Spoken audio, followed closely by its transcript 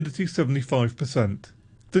75%.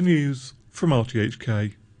 The news from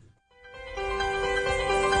RTHK.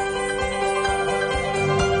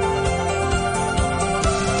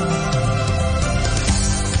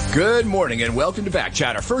 Good morning and welcome to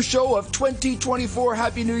Backchat, our first show of 2024.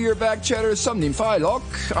 Happy New Year, Backchatters. Something Philok.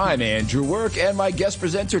 I'm Andrew Work, and my guest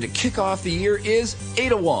presenter to kick off the year is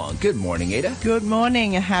Ada Wong. Good morning, Ada. Good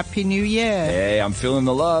morning. Happy New Year. Hey, I'm feeling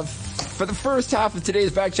the love. For the first half of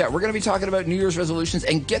today's Backchat, we're going to be talking about New Year's resolutions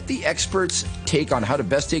and get the experts' take on how to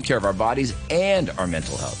best take care of our bodies and our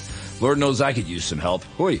mental health. Lord knows I could use some help.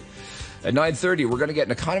 Hoi. At 9:30, we're going to get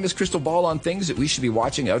an economist crystal ball on things that we should be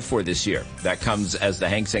watching out for this year. That comes as the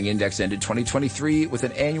Hang Seng Index ended 2023 with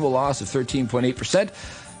an annual loss of 13.8%,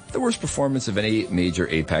 the worst performance of any major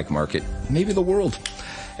APAC market, maybe the world.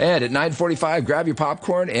 And at 9:45, grab your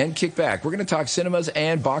popcorn and kick back. We're going to talk cinemas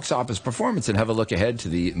and box office performance and have a look ahead to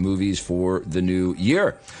the movies for the new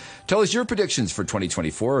year. Tell us your predictions for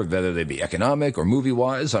 2024, whether they be economic or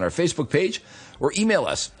movie-wise, on our Facebook page, or email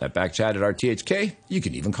us at backchat@rthk. You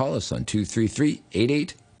can even call us on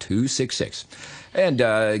 233-88266. And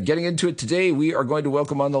getting into it today, we are going to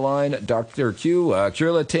welcome on the line Dr.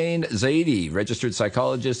 Quratain Zaidi, registered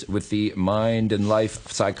psychologist with the Mind and Life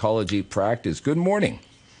Psychology Practice. Good morning.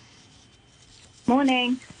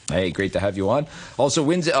 Morning. Hey, great to have you on. Also,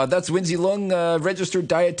 that's Winsy Lung, registered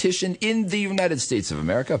dietitian in the United States of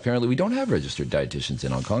America. Apparently, we don't have registered dietitians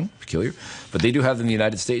in Hong Kong. Peculiar. But they do have them in the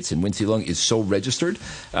United States, and Winsy Lung is so registered.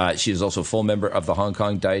 She is also a full member of the Hong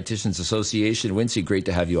Kong Dietitians Association. Winsy, great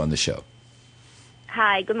to have you on the show.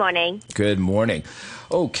 Hi, good morning. Good morning.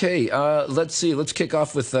 Okay, let's see. Let's kick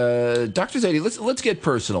off with Dr. Zaidi. Let's get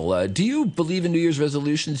personal. Do you believe in New Year's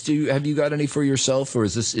resolutions? Have you got any for yourself, or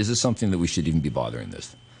is this something that we should even be bothering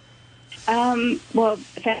this? Well,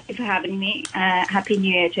 thank you for having me. Happy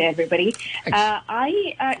New Year to everybody.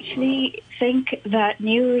 I actually think that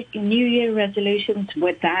New Year resolutions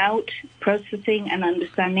without processing and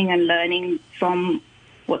understanding and learning from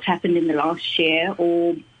what's happened in the last year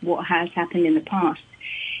or what has happened in the past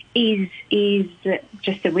is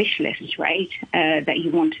just a wish list, right, that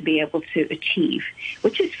you want to be able to achieve,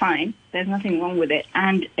 which is fine. There's nothing wrong with it.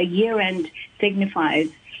 And a year-end signifies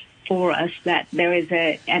for us that there is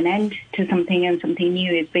an end to something and something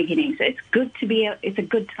new is beginning. So it's a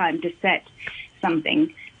good time to set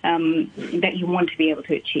something that you want to be able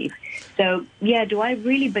to achieve. So, yeah, do I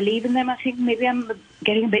really believe in them? I think maybe I'm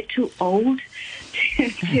getting a bit too old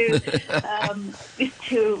to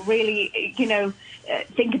really,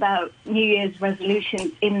 think about New Year's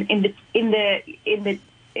resolutions in the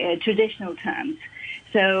traditional terms.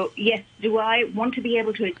 So, yes, do I want to be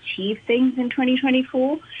able to achieve things in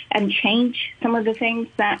 2024 and change some of the things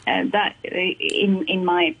that in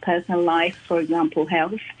my personal life, for example,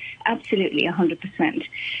 health? Absolutely, 100%.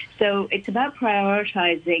 So it's about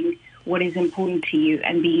prioritizing what is important to you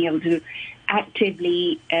and being able to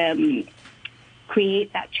actively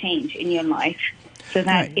create that change in your life so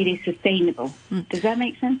that it is sustainable. Does that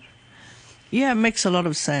make sense? Yeah, it makes a lot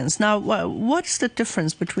of sense. Now, what's the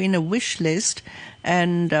difference between a wish list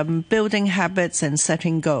and building habits and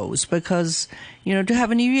setting goals? Because, to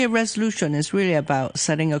have a New Year resolution is really about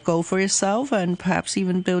setting a goal for yourself and perhaps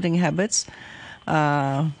even building habits.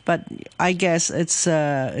 But I guess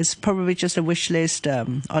it's probably just a wish list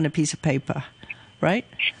on a piece of paper, right?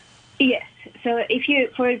 Yes. So if you,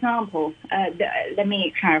 for example, let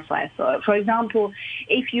me clarify. For example,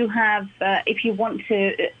 if you want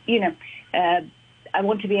to, I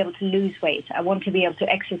want to be able to lose weight. I want to be able to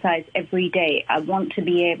exercise every day. I want to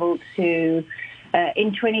be able to,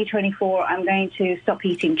 in 2024, I'm going to stop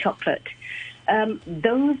eating chocolate.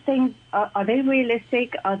 Those things, are they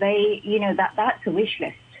realistic? Are they, that's a wish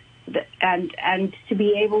list. And to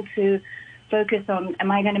be able to focus on,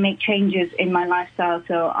 am I going to make changes in my lifestyle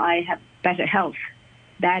so I have better health?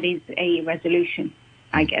 That is a resolution.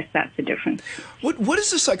 I guess that's the difference. What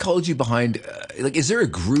is the psychology behind, is there a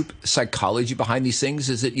group psychology behind these things?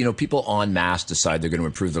 Is it, people en masse decide they're going to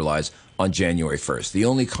improve their lives on January 1st? The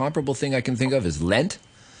only comparable thing I can think of is Lent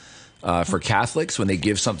for Catholics when they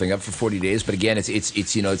give something up for 40 days. But again, it's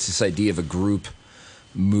this idea of a group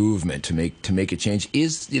movement to make a change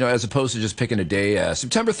is, as opposed to just picking a day,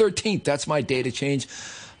 September 13th, that's my day to change.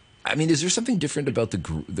 I mean, is there something different about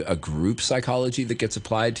a group psychology that gets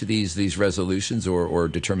applied to these resolutions or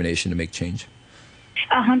determination to make change?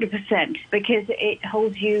 100%, because it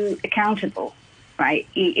holds you accountable, right?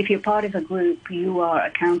 If you're part of a group, you are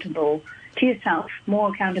accountable to yourself,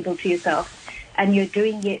 more accountable to yourself, and you're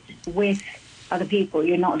doing it with other people.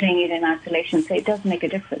 You're not doing it in isolation, so it does make a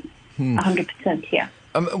difference. 100%, yeah.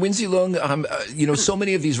 Winsy Leung, so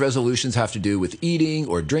many of these resolutions have to do with eating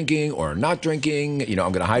or drinking or not drinking. I'm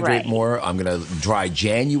going to hydrate more. I'm going to dry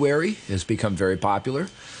January has become very popular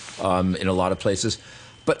in a lot of places.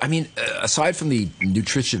 But aside from the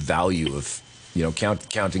nutritive value of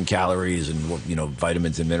counting calories and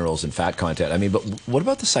vitamins and minerals and fat content, but what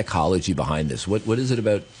about the psychology behind this? What is it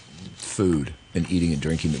about food and eating and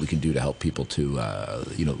drinking that we can do to help people to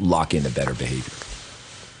lock in a better behavior?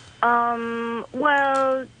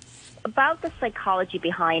 Well, about the psychology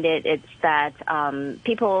behind it, it's that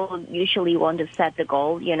people usually want to set the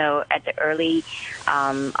goal, at the early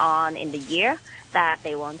on in the year that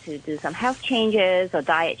they want to do some health changes or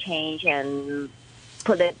diet change and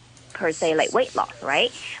put it per se like weight loss,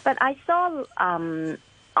 right? But I saw on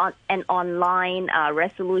an online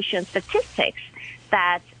resolution statistics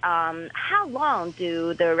that how long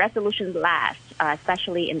do the resolutions last,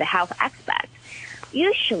 especially in the health aspect.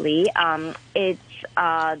 Usually, it's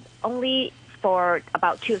only for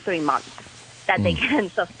about 2 or 3 months that they can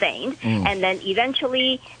sustain. And then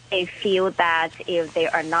eventually they feel that if they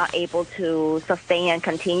are not able to sustain and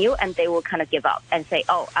continue, and they will kind of give up and say,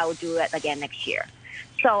 oh, I will do it again next year.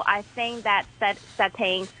 So I think that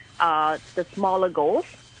setting the smaller goals,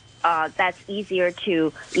 that's easier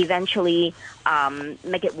to eventually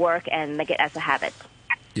make it work and make it as a habit.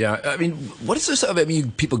 Yeah, what is this?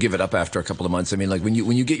 People give it up after a couple of months. Like when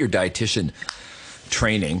you get your dietitian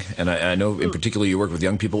training, and I know in particular you work with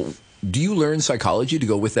young people, do you learn psychology to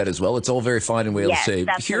go with that as well? It's all very fine and well to say,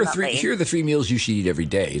 here are the 3 meals you should eat every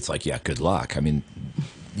day. It's like, yeah, good luck. Do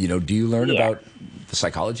you learn about the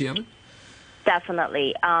psychology of it?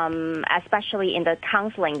 Definitely, especially in the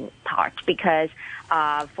counseling part, because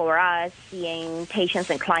for us, seeing patients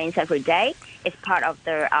and clients every day is part of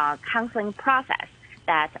the counseling process.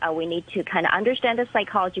 That we need to kind of understand the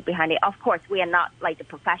psychology behind it. Of course, we are not like the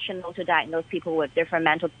professional to diagnose people with different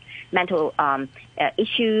mental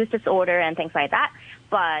issues, disorder, and things like that.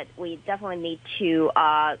 But we definitely need to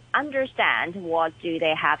understand what do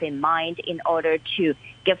they have in mind in order to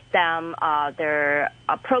give them their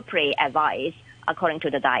appropriate advice according to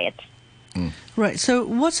the diet. Right. So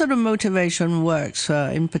what sort of motivation works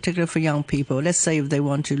in particular for young people? Let's say if they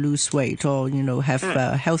want to lose weight or, have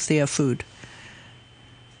healthier food.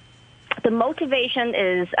 The motivation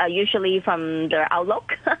is usually from their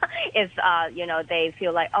outlook. If, they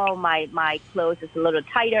feel like, oh, my clothes is a little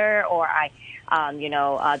tighter, or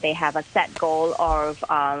they have a set goal of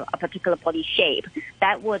a particular body shape,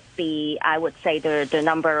 that would be, I would say, the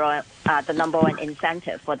number one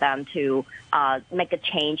incentive for them to make a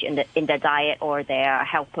change in their diet or their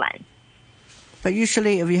health plan. But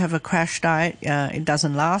usually if you have a crash diet, it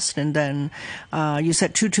doesn't last. And then you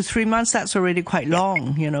said 2 to 3 months, that's already quite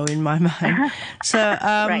long, in my mind. So,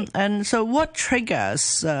 right. And so what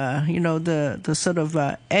triggers, the sort of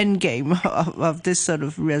end game of this sort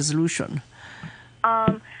of resolution?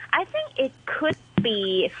 I think it could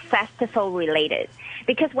be festival related,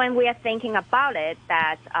 because when we are thinking about it,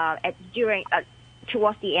 that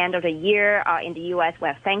towards the end of the year in the U.S. we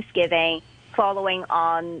have Thanksgiving, following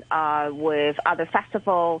on with other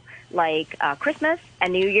festivals like Christmas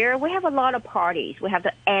and New Year. We have a lot of parties. We have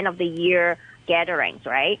the end of the year gatherings,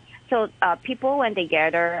 right? So people, when they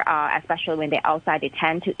gather, especially when they're outside, they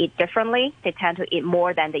tend to eat differently. They tend to eat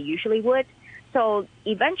more than they usually would. So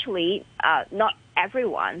eventually, not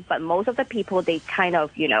everyone, but most of the people, they kind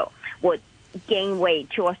of, would gain weight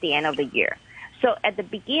towards the end of the year. So at the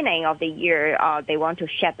beginning of the year, they want to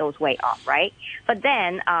shed those weight off, right? But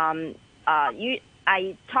then when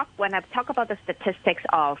I talk about the statistics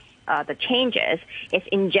of the changes, it's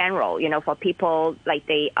in general, for people, like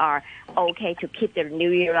they are okay to keep their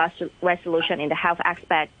New Year resolution in the health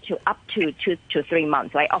aspect to up to 2 to 3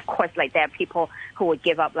 months, right? Of course, like there are people who would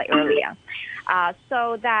give up like earlier. And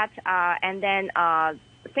then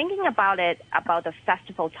thinking about the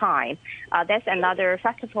festival time, there's another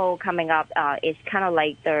festival coming up. It's kind of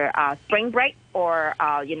like the spring break, or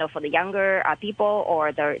for the younger people,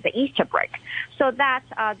 or the Easter break. So that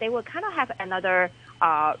they will kind of have another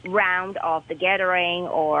round of the gathering,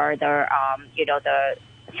 or the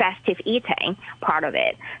festive eating part of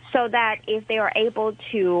it. So that if they are able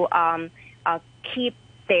to keep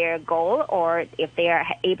their goal, or if they are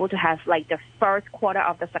able to have like the first quarter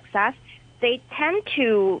of the success, they tend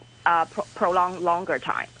to prolong longer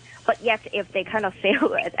time. But yet, if they kind of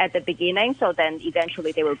fail at the beginning, so then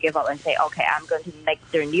eventually they will give up and say, okay, I'm going to make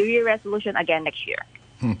their New Year resolution again next year.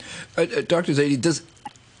 Dr. Zaidi,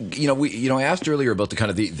 I asked earlier about the kind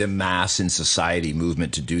of the mass in society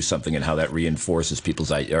movement to do something and how that reinforces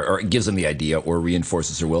people's idea or gives them the idea or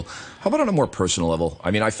reinforces their will. How about on a more personal level?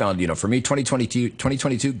 I mean, I found, for me,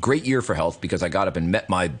 2022, great year for health because I got up and met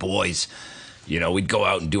my boys. We'd go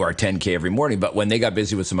out and do our 10K every morning. But when they got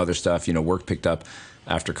busy with some other stuff, work picked up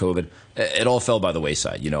after COVID, it all fell by the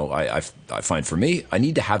wayside. I find for me, I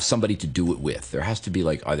need to have somebody to do it with. There has to be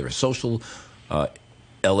like either a social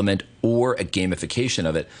element or a gamification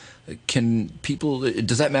of it.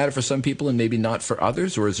 Does that matter for some people and maybe not for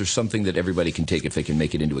others? Or is there something that everybody can take if they can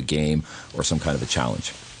make it into a game or some kind of a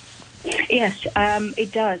challenge? Yes,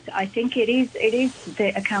 it does. I think it is the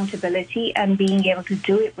accountability and being able to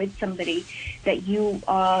do it with somebody that you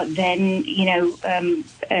are then,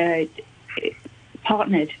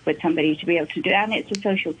 partnered with somebody to be able to do it. And it's a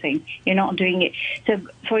social thing. You're not doing it. So,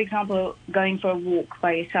 for example, going for a walk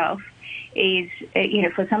by yourself is,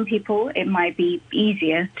 for some people, it might be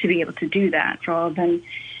easier to be able to do that rather than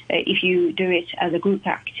if you do it as a group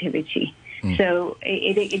activity. So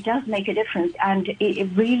it does make a difference, and it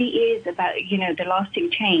really is about, the lasting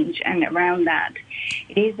change, and around that,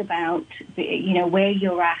 it is about, where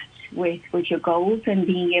you're at with your goals and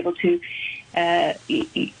being able to,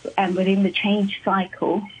 and within the change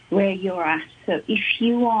cycle, where you're at. So if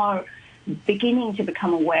you are beginning to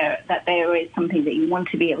become aware that there is something that you want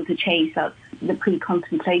to be able to chase, that's the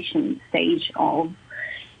pre-contemplation stage of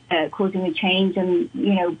causing a change. And,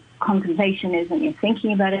 contemplation is when you're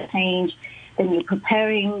thinking about a change, then you're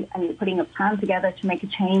preparing and you're putting a plan together to make a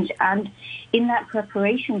change. And in that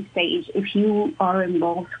preparation stage, if you are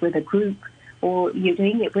involved with a group or you're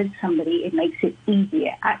doing it with somebody, it makes it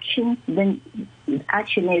easier. Action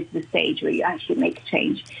is the stage where you actually make a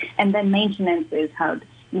change. And then maintenance is how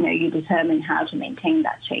you determine how to maintain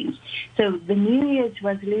that change. So the New Year's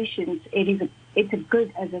resolutions, it's a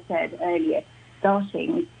good, as I said earlier,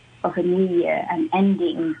 starting of a new year and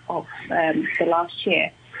ending of the last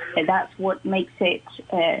year. That's what makes it.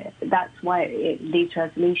 That's why these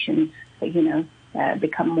resolutions,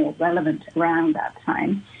 become more relevant around that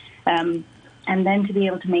time. And then to be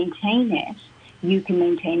able to maintain it, you can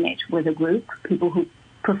maintain it with a group, people who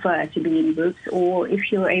prefer to be in groups, or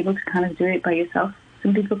if you're able to kind of do it by yourself.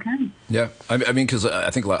 Some people can. Yeah, I mean, because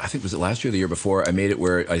I think was it last year or the year before, I made it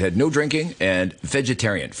where I had no drinking and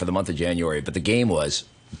vegetarian for the month of January. But the game was,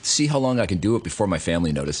 see how long I can do it before my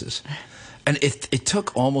family notices. And it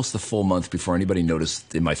took almost the full month before anybody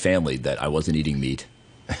noticed in my family that I wasn't eating meat.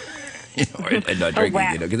 And not drinking,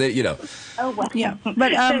 wow. Oh, wow. Yeah, but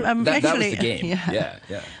that actually, was the game. Yeah.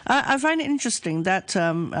 I find it interesting that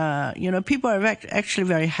people are actually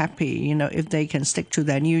very happy, if they can stick to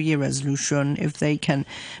their New Year resolution, if they can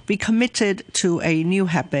be committed to a new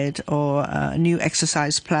habit or a new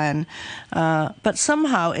exercise plan, but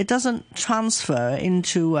somehow it doesn't transfer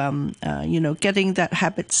into getting that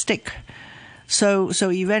habit stick. So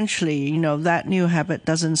eventually, that new habit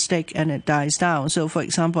doesn't stick and it dies down. So, for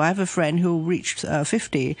example, I have a friend who reached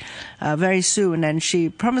 50 very soon, and she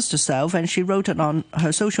promised herself, and she wrote it on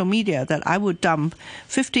her social media, that I would dump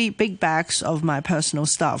 50 big bags of my personal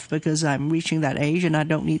stuff because I'm reaching that age and I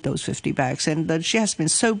don't need those 50 bags. And she has been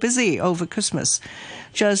so busy over Christmas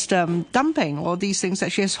just dumping all these things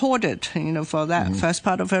that she has hoarded, for that first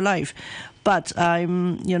part of her life. But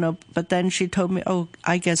but then she told me,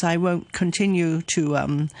 I guess I won't continue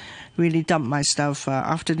to really dump my stuff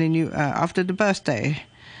after the birthday.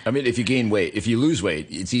 I mean, if you lose weight,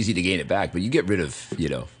 it's easy to gain it back, but you get rid of,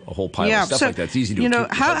 a whole pile of stuff like that. It's easy to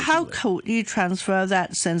how could you transfer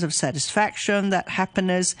that sense of satisfaction, that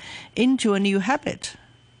happiness, into a new habit?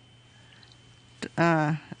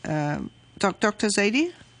 Dr.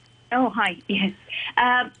 Zaidi? Oh, hi. Yes.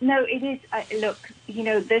 No, it is. Look,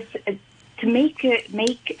 this. To make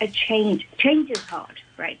a change is hard,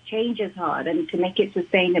 right? Change is hard, and to make it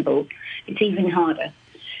sustainable, it's even harder.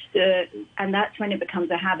 And that's when it becomes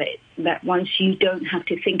a habit, that once you don't have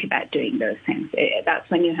to think about doing those things, that's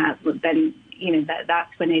when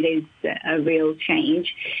that's when it is a real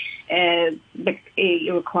change. But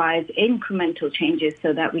it requires incremental changes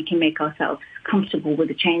so that we can make ourselves comfortable with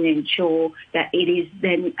the change and ensure that it is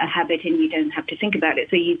then a habit and you don't have to think about it.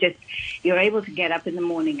 So you're able to get up in the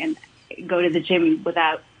morning and go to the gym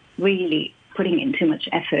without really putting in too much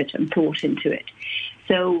effort and thought into it.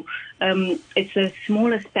 So it's the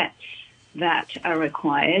smaller steps that are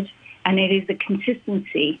required, and it is the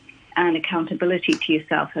consistency and accountability to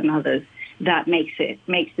yourself and others that makes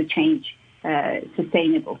the change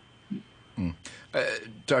sustainable.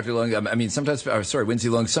 Dr. Lung, I mean, Winsey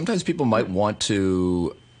Lung, sometimes people might want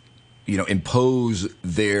to, impose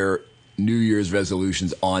their New Year's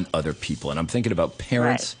resolutions on other people. And I'm thinking about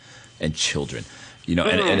parents and children.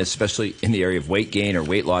 and especially in the area of weight gain or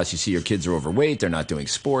weight loss, you see your kids are overweight, they're not doing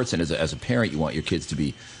sports, and as a parent, you want your kids to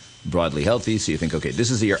be broadly healthy, so you think, okay,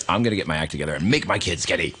 this is the year I'm going to get my act together and make my kids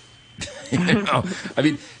skinny. I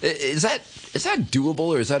mean, is that doable,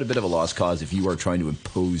 or is that a bit of a lost cause if you are trying to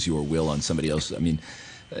impose your will on somebody else? I mean,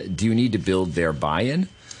 do you need to build their buy-in?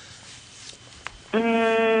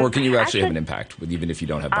 Or can you actually have an impact even if you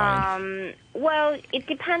don't have buy-in? Well, it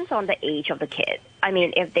depends on the age of the kid. I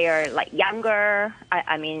mean, if they're like younger,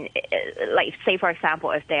 I mean, like say for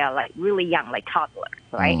example, if they are like really young, like toddlers,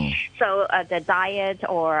 right? So the diet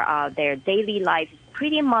or their daily life is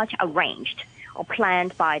pretty much arranged or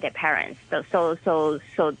planned by their parents. So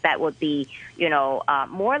that would be,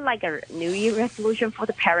 more like a New Year resolution for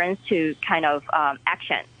the parents to kind of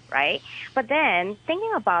action. Right, but then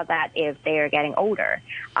thinking about that, if they are getting older,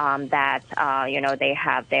 that they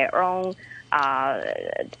have their own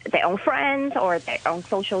friends or their own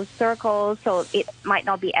social circles, so it might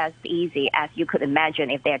not be as easy as you could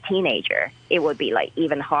imagine if they're a teenager. It would be like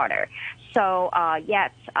even harder. So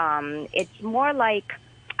yes, it's more like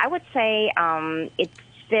I would say it's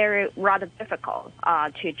very rather difficult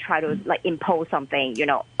to try to like impose something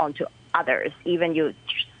onto others, even you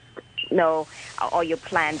know, or you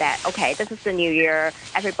plan that, okay, this is the new year,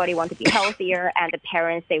 everybody wants to be healthier, and the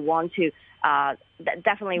parents, they want to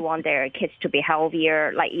definitely want their kids to be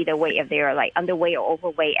healthier, like either way, if they're like underweight or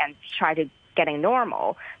overweight, and try to getting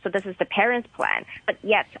normal. So this is the parents' plan. But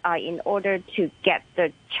yet, in order to get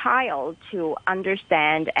the child to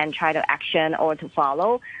understand and try to action or to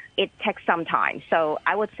follow, it takes some time. So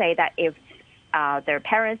I would say that if their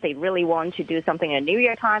parents, they really want to do something in New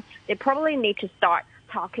Year time, they probably need to start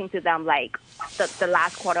talking to them like the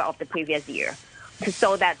last quarter of the previous year,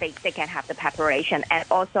 so that they can have the preparation, and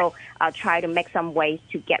also try to make some ways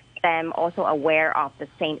to get them also aware of the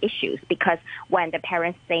same issues, because when the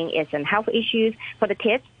parents think it's in health issues for the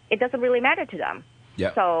kids, it doesn't really matter to them.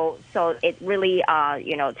 Yeah. So it really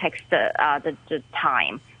takes the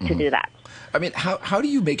time to do that. I mean, how do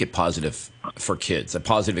you make it positive for kids, a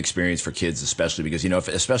positive experience for kids, especially because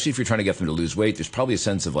especially if you're trying to get them to lose weight, there's probably a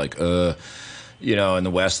sense of like in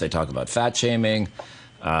the West, they talk about fat shaming.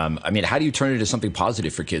 I mean, how do you turn it into something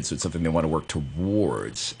positive for kids so it's something they want to work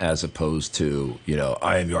towards, as opposed to,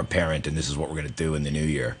 I am your parent and this is what we're going to do in the new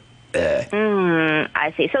year?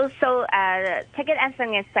 I see. So take it as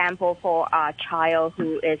an example for a child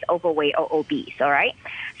who is overweight or obese, all right?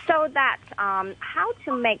 So that how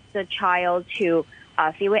to make the child to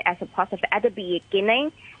feel it as a positive at the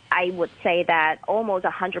beginning, I would say that almost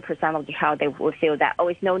 100% of the child, they will feel that,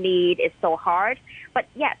 it's no need, it's so hard. But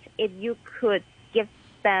yet, if you could give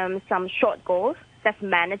them some short goals that's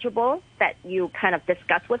manageable, that you kind of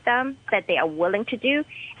discuss with them, that they are willing to do,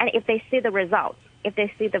 and if they see the results, if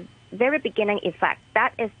they see the very beginning effect,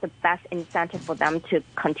 that is the best incentive for them to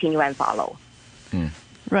continue and follow.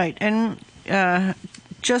 Right. And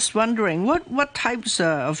just wondering, what types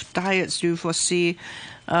of diets do you foresee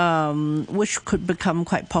which could become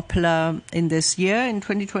quite popular in this year, in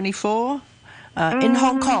 2024, in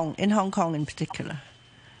Hong Kong in particular?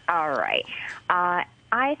 All right.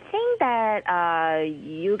 I think that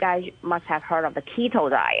you guys must have heard of the keto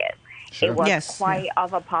diet. Sure. It was quite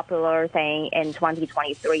of a popular thing in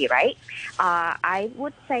 2023, right? I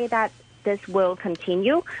would say that this will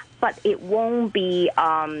continue, but it won't be,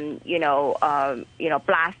 blasting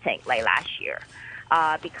like last year.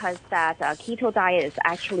 Because that keto diet is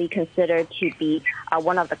actually considered to be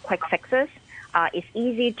one of the quick fixes. It's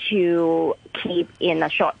easy to keep in a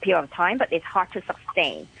short period of time, but it's hard to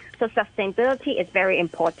sustain. So sustainability is very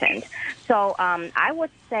important. So I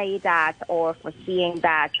would say that, or foreseeing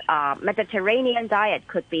that Mediterranean diet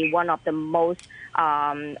could be one of the most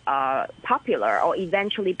popular, or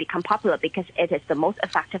eventually become popular, because it is the most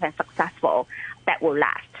effective and successful that will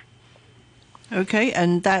last. Okay,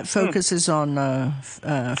 and that focuses on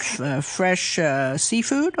fresh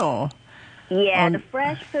seafood, or? Yeah, the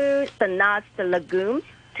fresh food, the nuts, the legumes,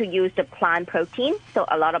 to use the plant protein. So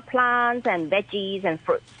a lot of plants and veggies and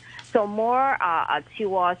fruits. So more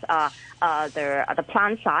towards the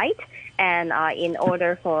plant side. And in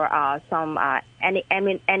order for some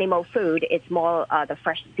animal food, it's more the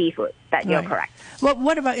fresh seafood. That you're correct. Well,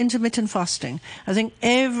 what about intermittent fasting? I think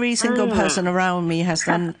every single person around me has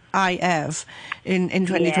done IF in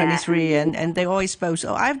 2023, and they always boast,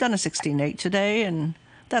 I've done a 16-8 today, and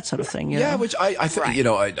that sort of thing. Yeah, which I think, I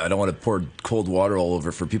don't want to pour cold water all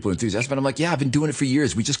over for people enthusiastic, but I'm like, I've been doing it for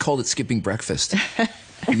years. We just called it skipping breakfast.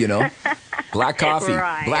 Black coffee.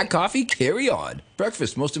 Right. Black coffee, carry on.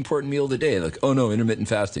 Breakfast, most important meal of the day. Like, oh no, intermittent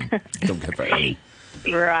fasting. Don't get that.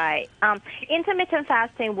 Right. Intermittent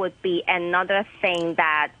fasting would be another thing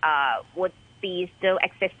that would be still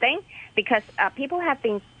existing because people have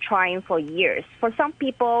been trying for years. For some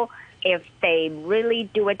people, if they really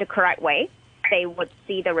do it the correct way, they would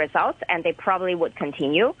see the results and they probably would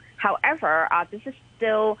continue. However, this is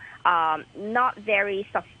still not very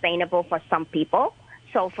sustainable for some people.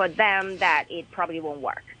 So for them, that it probably won't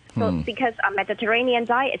work. So because a Mediterranean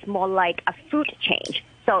diet is more like a food change.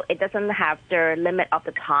 So it doesn't have the limit of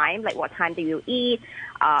the time, like what time do you eat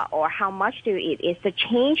or how much do you eat. It's the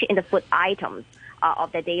change in the food items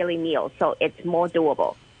of the daily meal. So it's more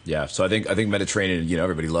doable. Yeah, so I think Mediterranean.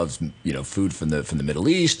 Everybody loves food from the Middle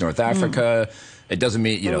East, North Africa. It doesn't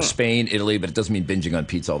mean Spain, Italy, but it doesn't mean binging on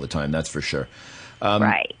pizza all the time. That's for sure.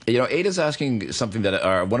 Right. Ada's asking something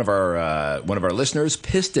that one of our listeners,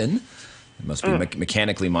 Piston, must be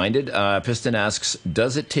mechanically minded. Piston asks,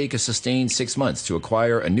 does it take a sustained 6 months to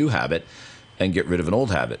acquire a new habit and get rid of an old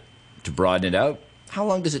habit? To broaden it out, how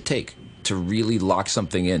long does it take to really lock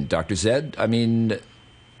something in? Dr. Zed, I mean,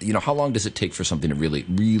 how long does it take for something to really,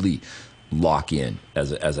 really lock in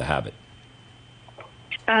as a habit?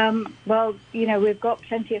 Well, we've got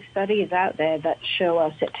plenty of studies out there that show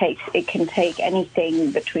us it can take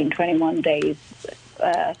anything between 21 days,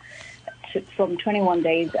 from 21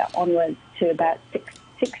 days onwards to about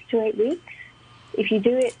six to 8 weeks. If you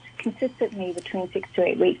do it consistently between 6 to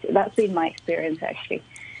 8 weeks, that's been my experience actually,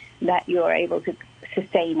 that you're able to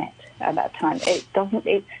sustain it at that time.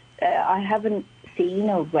 I haven't seen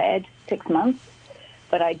or read 6 months,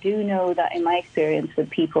 but I do know that in my experience with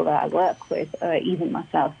people that I work with, even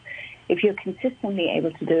myself, if you're consistently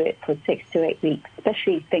able to do it for 6 to 8 weeks,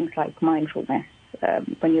 especially things like mindfulness,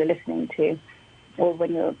 when you're listening to or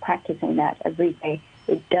when you're practicing that every day,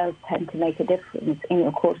 it does tend to make a difference in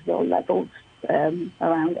your cortisol levels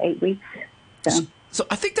around 8 weeks. So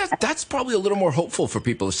I think that's probably a little more hopeful for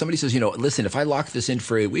people. If somebody says, listen, if I lock this in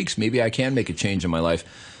for 8 weeks, maybe I can make a change in my life.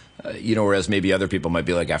 Whereas maybe other people might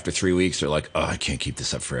be like, after 3 weeks, they're like, oh, I can't keep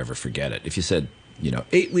this up forever, forget it. If you said,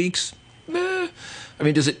 8 weeks, I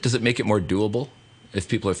mean, does it make it more doable if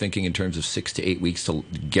people are thinking in terms of 6 to 8 weeks to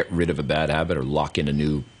get rid of a bad habit or lock in a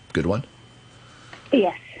new good one?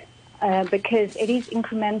 Yes, because it is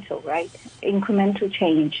incremental, right? Incremental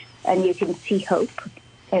change, and you can see hope.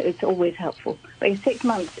 It's always helpful. But 6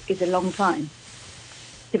 months is a long time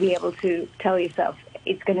to be able to tell yourself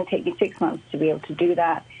it's going to take you 6 months to be able to do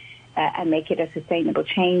that and make it a sustainable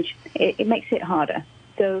change. It makes it harder.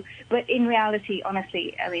 So, but in reality,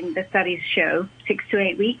 honestly, I mean, the studies show 6 to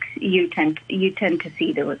 8 weeks, you tend to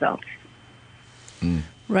see the results.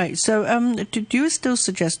 Right. So do you still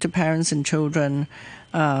suggest to parents and children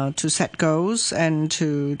to set goals and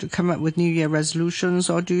to come up with New Year resolutions,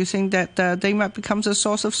 or do you think that they might become a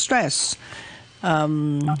source of stress,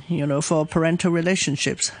 for parental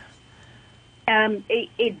relationships?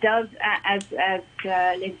 It does, as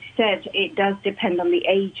Liz said, it does depend on the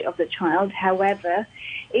age of the child. However,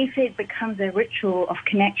 if it becomes a ritual of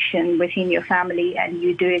connection within your family and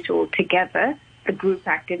you do it all together, the group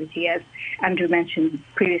activity, as Andrew mentioned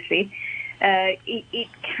previously, it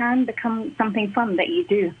can become something fun that you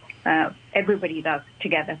do. Everybody does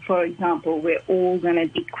together. For example, we're all going to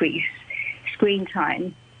decrease screen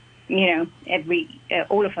time.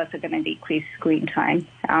 All of us are going to decrease screen time,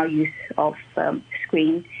 our use of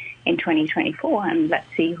screen in 2024, and let's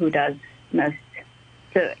see who does most.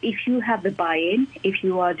 So if you have the buy-in, if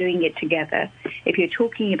you are doing it together, if you're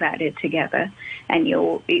talking about it together, and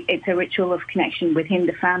it's a ritual of connection within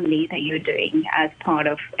the family that you're doing as part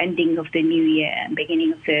of ending of the new year and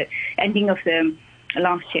ending of the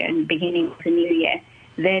last year and beginning of the new year,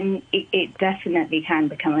 then it definitely can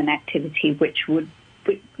become an activity which would,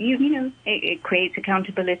 it creates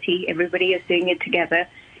accountability. Everybody is doing it together.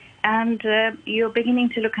 And you're beginning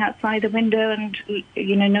to look outside the window and,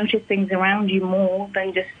 notice things around you more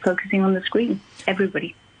than just focusing on the screen.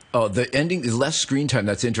 Everybody. Oh, the ending, less screen time.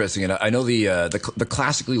 That's interesting. And I know the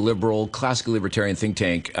classically libertarian think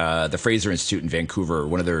tank, the Fraser Institute in Vancouver,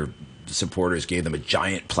 one of their supporters gave them a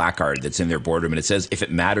giant placard that's in their boardroom, and it says, "If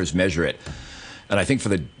it matters, measure it." And I think for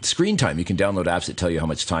the screen time, you can download apps that tell you how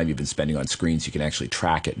much time you've been spending on screens. You can actually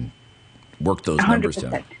track it and work those 100%. Numbers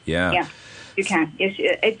down. Yeah. You can.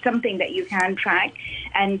 It's something that you can track.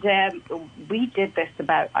 And we did this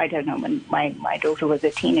about, I don't know, when my daughter was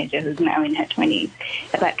a teenager who's now in her 20s,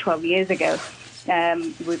 about 12 years ago.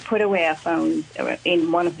 We put away our phones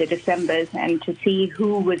in one of the Decembers and to see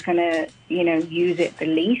who was going to, use it the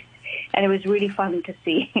least. And it was really fun to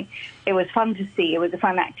see. It was a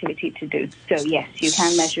fun activity to do. So, yes, you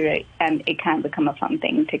can measure it, and it can become a fun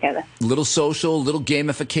thing together. Little social, little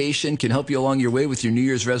gamification can help you along your way with your New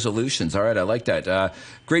Year's resolutions. All right, I like that.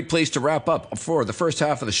 Great place to wrap up for the first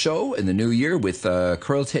half of the show in the new year with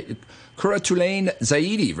Kuratulain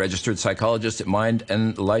Zaidi, registered psychologist at Mind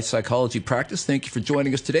and Life Psychology Practice. Thank you for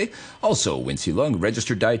joining us today. Also, Wincy Lung,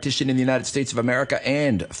 registered dietitian in the United States of America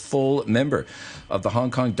and full member of the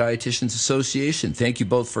Hong Kong Dietitians Association. Thank you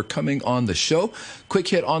both for coming on the show. Quick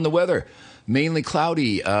hit on the weather. Mainly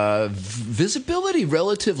cloudy. Visibility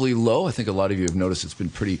relatively low. I think a lot of you have noticed it's been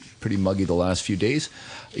pretty muggy the last few days.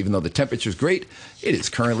 Even though the temperature's great, it is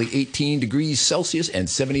currently 18 degrees Celsius and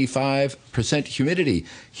 75% humidity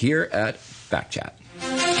here at Backchat.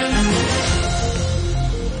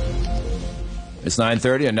 It's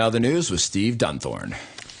 9:30 and now the news with Steve Dunthorne.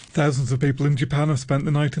 Thousands of people in Japan have spent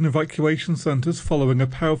the night in evacuation centres following a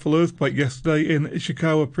powerful earthquake yesterday in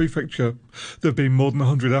Ishikawa Prefecture. There have been more than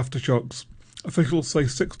 100 aftershocks. Officials say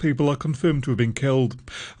 6 people are confirmed to have been killed.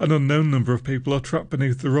 An unknown number of people are trapped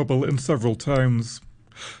beneath the rubble in several towns.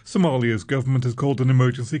 Somalia's government has called an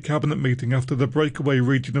emergency cabinet meeting after the breakaway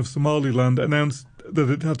region of Somaliland announced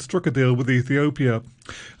that it had struck a deal with Ethiopia.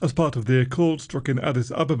 As part of the accord struck in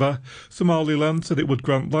Addis Ababa, Somaliland said it would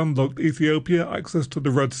grant landlocked Ethiopia access to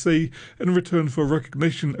the Red Sea in return for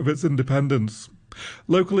recognition of its independence.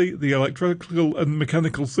 Locally, the Electrical and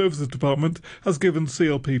Mechanical Services Department has given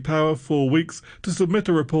CLP Power 4 weeks to submit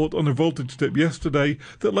a report on a voltage dip yesterday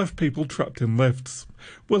that left people trapped in lifts.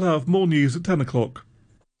 We'll have more news at 10 o'clock.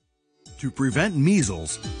 To prevent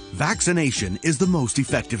measles, vaccination is the most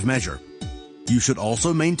effective measure. You should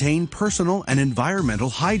also maintain personal and environmental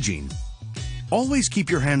hygiene. Always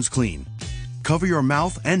keep your hands clean. Cover your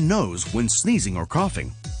mouth and nose when sneezing or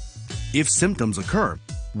coughing. If symptoms occur,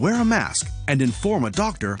 wear a mask and inform a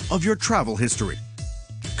doctor of your travel history.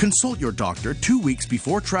 Consult your doctor 2 weeks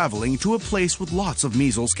before traveling to a place with lots of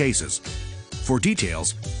measles cases. For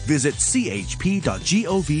details, visit chp.gov.hk.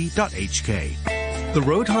 The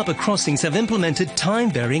road harbour crossings have implemented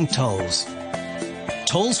time-varying tolls.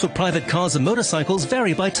 Tolls for private cars and motorcycles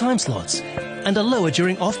vary by time slots and are lower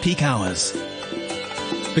during off-peak hours.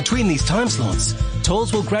 Between these time slots,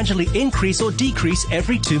 tolls will gradually increase or decrease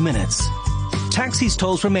every 2 minutes. Taxis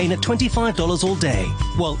tolls remain at $25 all day,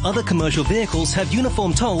 while other commercial vehicles have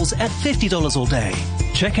uniform tolls at $50 all day.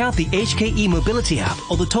 Check out the HKE Mobility app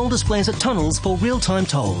or the toll displays at tunnels for real-time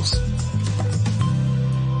tolls.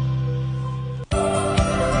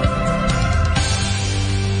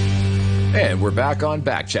 And we're back on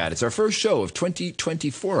Backchat. It's our first show of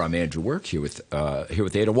 2024. I'm Andrew Work here with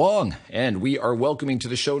Ada Wong, and we are welcoming to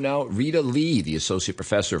the show now Rita Lee, the associate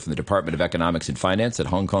professor from the Department of Economics and Finance at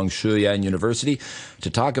Hong Kong Shuyan University, to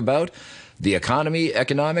talk about the economy,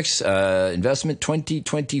 economics, investment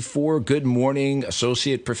 2024. Good morning,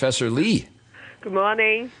 Associate Professor Lee. Good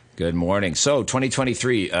morning. Good morning. So,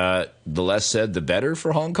 2023, the less said, the better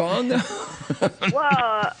for Hong Kong?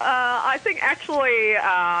 Well, I think actually,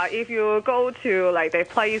 if you go to like the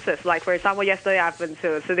places, like for example, yesterday I've been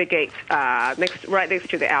to Citygate, right next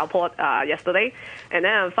to the airport yesterday, and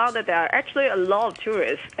then I found that there are actually a lot of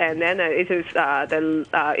tourists, and then I think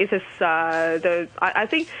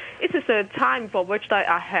it is a time for which that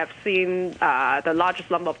I have seen the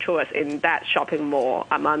largest number of tourists in that shopping mall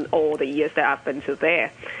among all the years that I've been to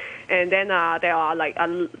there. And then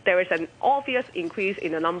there is an obvious increase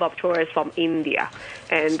in the number of tourists from India,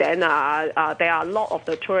 and then there are a lot of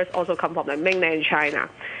the tourists also come from the mainland China.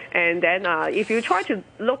 And then if you try to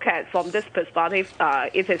look at from this perspective,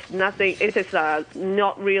 it is nothing. It is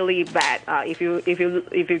not really bad if you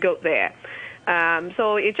go there.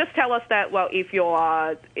 So it just tells us that, well, if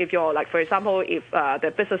you're like, for example, if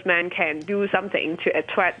the businessman can do something to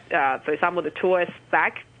attract, for example, the tourists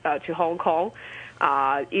back to Hong Kong,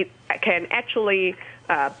 it can actually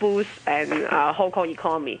boost Hong Kong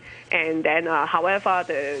economy. And then, however,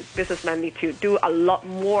 the businessmen need to do a lot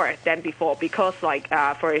more than before because, like,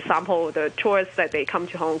 for example, the tourists that they come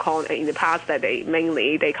to Hong Kong in the past that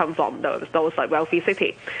they come from those like wealthy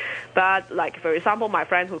city. But like, for example, my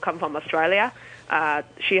friend who come from Australia,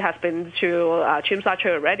 she has been to Tsim Sha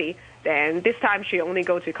Tsui already. Then this time she only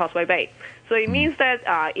go to Causeway Bay. So it means that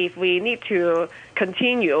if we need to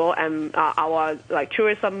continue our like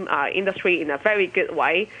tourism industry in a very good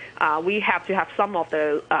way, we have to have some of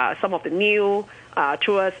the new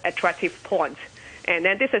tourist attractive points. And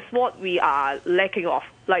then this is what we are lacking of.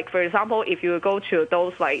 Like for example, if you go to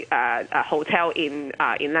those like a hotel in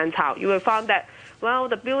Lantau, you will find that, well,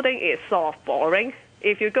 the building is sort of boring.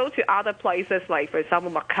 If you go to other places, like, for example,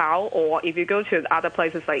 Macau, or if you go to other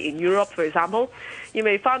places like in Europe, for example, you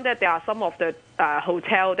may find that there are some of the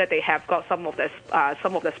hotel that they have got some of the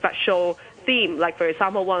special theme. Like, for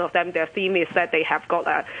example, one of them, their theme is that they have got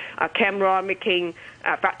a camera making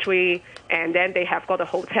factory, and then they have got a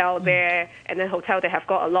hotel there, and then hotel they have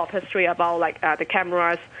got a lot of history about, like, the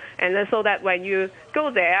cameras. And then so that when you go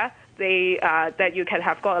there, that you can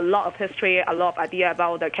have got a lot of history, a lot of idea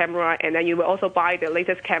about the camera, and then you will also buy the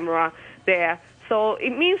latest camera there. So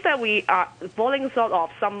it means that we are falling short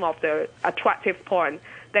of some of the attractive point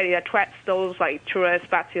that it attracts those like tourists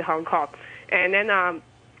back to Hong Kong. And then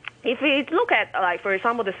if we look at, like, for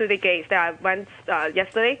example, the city gates that I went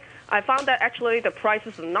yesterday, I found that actually the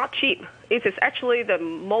prices are not cheap. It is actually the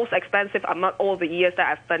most expensive among all the years that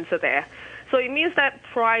I've been to there. So it means that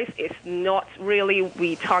price is not really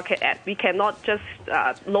we target at. We cannot just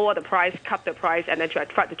lower the price, cut the price, and then to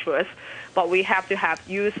attract the tourists. But we have to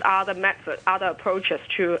use other methods, other approaches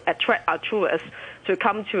to attract our tourists to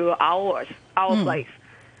come to our place.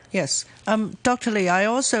 Yes. Dr. Lee, I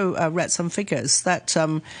also read some figures that,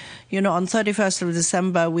 on 31st of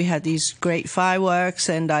December, we had these great fireworks,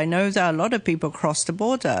 and I know that a lot of people crossed the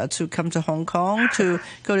border to come to Hong Kong to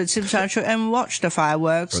go to Tsim Sha Tsui and watch the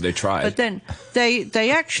fireworks. Or they tried. But then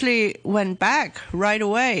they actually went back right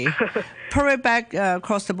away. Probably back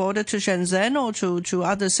across the border to Shenzhen or to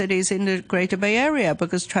other cities in the Greater Bay Area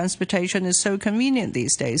because transportation is so convenient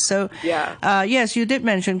these days. So, yes, you did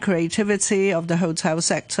mention creativity of the hotel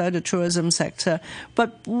sector, the tourism sector.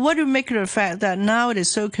 But what do you make of the fact that now it is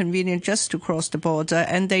so convenient just to cross the border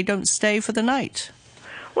and they don't stay for the night?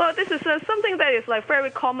 Well, this is something that is like very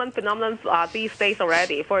common phenomenon these days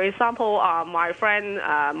already. For example, my friend's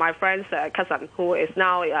cousin, who is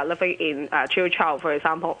now living in Chiu, for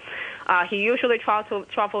example, he usually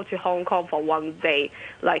travel to Hong Kong for one day.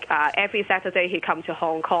 Like every Saturday, he comes to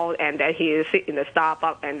Hong Kong and then he sit in the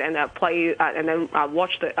Starbucks and then play and then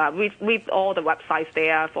watch read all the websites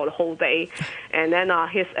there for the whole day. And then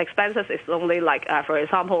his expenses is only like, for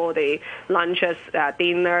example, the lunches,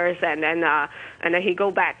 dinners, and then he go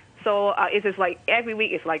back. So it is like every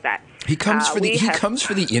week is like that. He comes for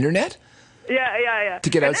the internet? Yeah. To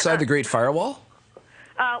get outside the Great Firewall?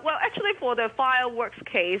 Well, actually, for the fireworks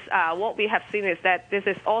case, what we have seen is that this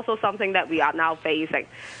is also something that we are now facing.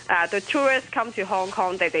 The tourists come to Hong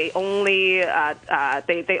Kong, they only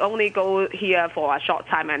go here for a short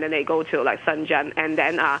time, and then they go to like Shenzhen, and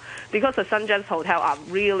then because the Shenzhen's hotel are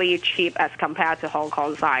really cheap as compared to Hong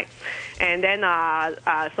Kong side, and then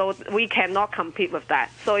so we cannot compete with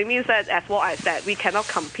that. So it means that, as what I said, we cannot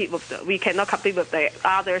compete with the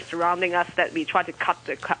others surrounding us that we try to cut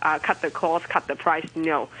the cost, cut the price.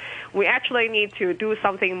 No, we actually need to do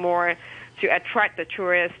something more to attract the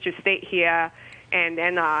tourists to stay here. And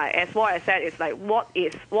then, as what I said, it's like what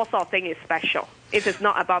sort of thing is special. It is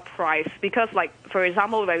not about price because, like, for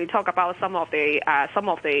example, when we talk about some of the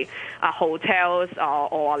hotels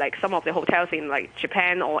or like some of the hotels in like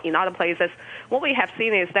Japan or in other places, what we have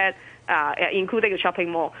seen is that, including the shopping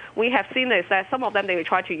mall, we have seen is that some of them they will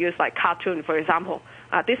try to use like cartoon, for example.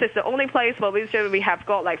 This is the only place where we have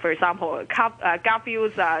got, like, for example,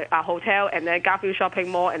 Garfield's hotel and then Garfield shopping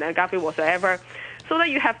mall and then Garfield whatsoever, so that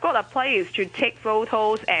you have got a place to take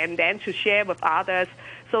photos and then to share with others.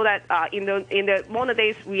 So that in the modern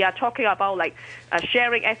days, we are talking about like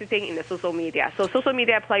sharing everything in the social media. So social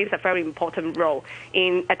media plays a very important role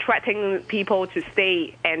in attracting people to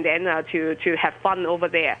stay and then to have fun over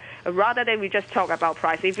there, rather than we just talk about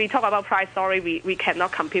price. If we talk about price, we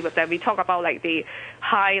cannot compete with that. We talk about like the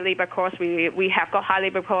high labor cost. We have got high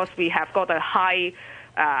labor cost. We have got a high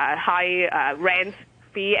rent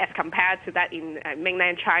fee as compared to that in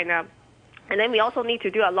mainland China. And then we also need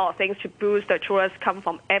to do a lot of things to boost the tourists come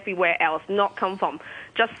from everywhere else, not come from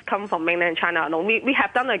mainland China alone. We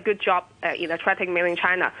have done a good job in attracting mainland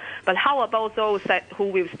China. But how about those who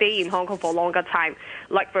will stay in Hong Kong for a longer time?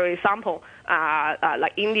 Like, for example,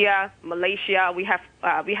 like India, Malaysia, we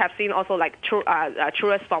have seen also like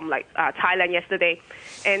tourists from like Thailand yesterday.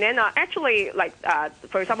 And then actually, like,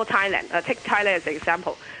 for example, Thailand. Take Thailand as an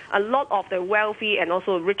example. A lot of the wealthy and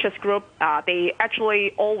also richest group, they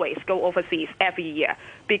actually always go overseas every year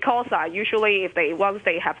because usually once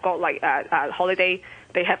they have got like a holiday,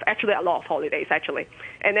 they have actually a lot of holidays actually,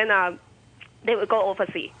 and then they will go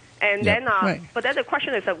overseas. And then, but then the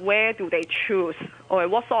question is that where do they choose, or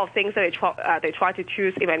what sort of things that they try to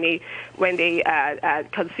choose when they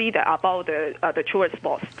consider about the tourist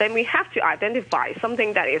spots? Then we have to identify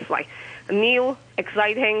something that is like new,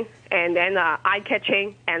 exciting, and then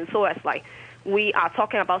eye-catching, and so as like we are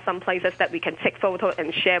talking about some places that we can take photos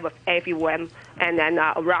and share with everyone, and then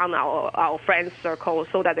around our friends circle,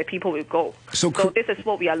 so that the people will go. So this is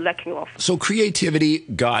what we are lacking of. So creativity,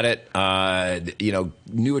 got it.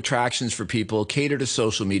 New attractions for people, cater to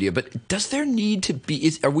social media. But does there need to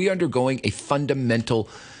be? Are we undergoing a fundamental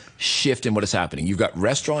shift in what is happening? You've got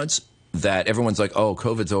restaurants that everyone's like, oh,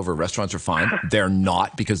 COVID's over, restaurants are fine. They're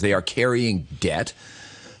not, because they are carrying debt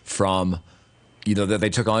from that they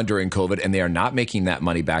took on during COVID, and they are not making that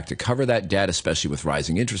money back to cover that debt, especially with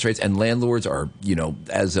rising interest rates. And landlords are,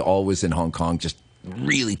 as always in Hong Kong, just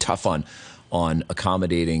really tough on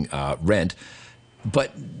accommodating rent.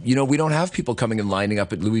 But, we don't have people coming and lining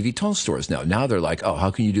up at Louis Vuitton stores now. Now they're like, oh,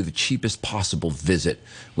 how can you do the cheapest possible visit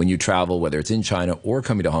when you travel, whether it's in China or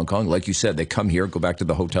coming to Hong Kong? Like you said, they come here, go back to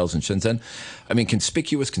the hotels in Shenzhen. I mean,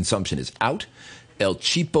 conspicuous consumption is out. El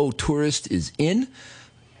Cheapo tourist is in.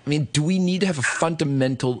 I mean, do we need to have a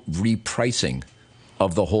fundamental repricing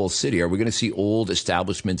of the whole city? Are we going to see old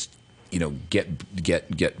establishments get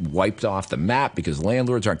wiped off the map because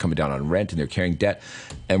landlords aren't coming down on rent and they're carrying debt,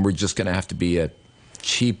 and we're just going to have to be a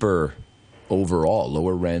cheaper overall,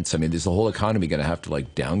 lower rents? I mean, is the whole economy going to have to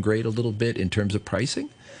downgrade a little bit in terms of pricing,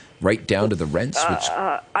 right down to the rents? Which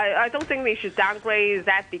I don't think we should downgrade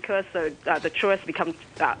that because the tourists become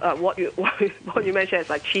what you mentioned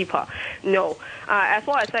is cheaper. No, as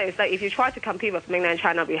what I say is that if you try to compete with mainland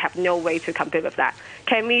China, we have no way to compete with that.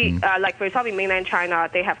 Can we for example, in mainland China,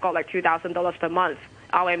 they have got $2,000 per month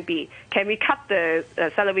RMB. Can we cut the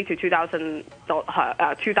salary to 2,000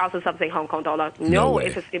 something Hong Kong dollar? No,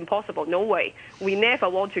 it is impossible. No way. We never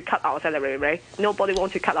want to cut our salary, right? Nobody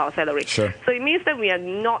wants to cut our salary. Sure. So it means that we are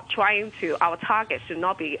not trying to, our target should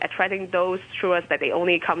not be attracting those tourists that they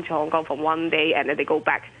only come to Hong Kong for one day and then they go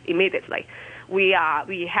back immediately. We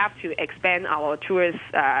have to expand our tourists,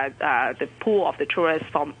 the pool of the tourists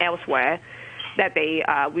from elsewhere, that they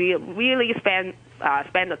we really spend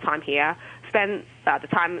the time here, spend the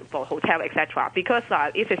time for hotel, etc. Because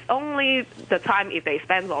if it's only the time if they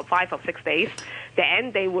spend for 5 or 6 days,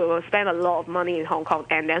 then they will spend a lot of money in Hong Kong,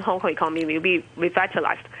 and then Hong Kong economy will be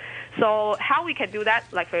revitalized. So how we can do that?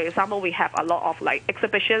 For example, we have a lot of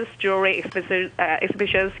exhibitions, jewelry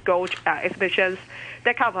exhibitions, gold exhibitions,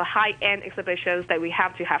 that kind of high-end exhibitions that we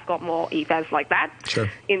have to have got more events like that. Sure.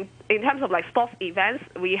 In terms of sports events,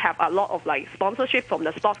 we have a lot of sponsorship from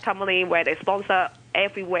the sports company where they sponsor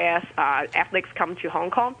everywhere athletes come to Hong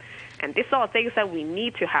Kong, and these sort of things that we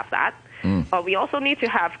need to have that. But we also need to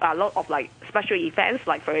have a lot of special events,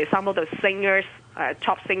 for example, the singers,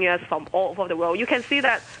 top singers from all over the world. You can see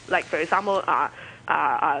that, for example,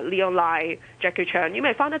 Leon Lai, Jackie Chan. You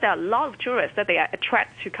may find that there are a lot of tourists that they are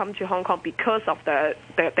attracted to come to Hong Kong because of their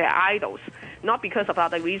idols, not because of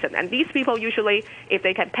other reasons. And these people usually, if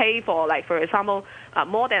they can pay for, for example,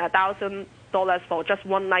 more than $1,000 for just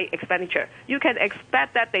one night expenditure, you can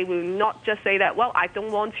expect that they will not just say that, well, I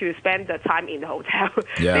don't want to spend the time in the hotel.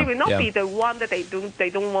 Yeah, they will not be the one that they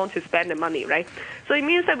don't want to spend the money, right? So it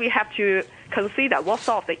means that we have to consider what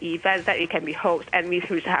sort of the events that it can be hosted, and we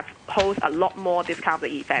should have host a lot more this kind of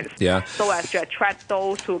events, so as to attract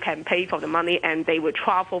those who can pay for the money and they will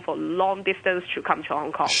travel for long distance to come to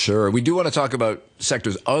Hong Kong. Sure. We do want to talk about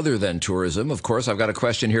sectors other than tourism. Of course, I've got a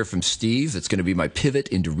question here from Steve. It's going to be my pivot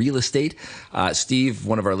into real estate. Steve,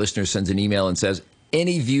 one of our listeners, sends an email and says,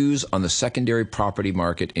 any views on the secondary property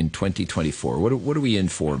market in 2024? What are we in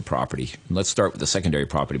for in property? Let's start with the secondary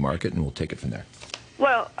property market, and we'll take it from there.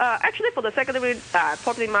 Well, actually, for the secondary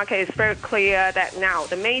property market, it's very clear that now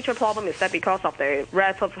the major problem is that because of the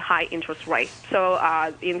relatively high interest rate. So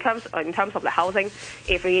in terms of the housing,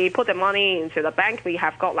 if we put the money into the bank, we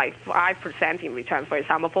have got 5% in return, for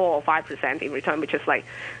example, 4 or 5% in return, which is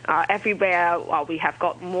everywhere we have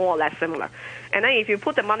got more or less similar. And then if you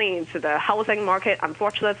put the money into the housing market,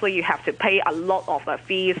 unfortunately, you have to pay a lot of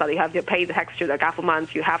fees. So you have to pay the tax to the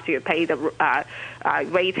government. You have to pay the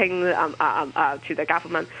rating to the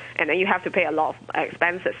government. And then you have to pay a lot of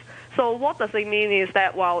expenses. So what does it mean is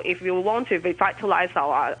that, well, if you want to revitalize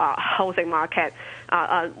our housing market,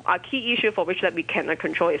 a key issue for which that we cannot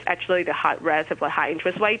control is actually the relatively high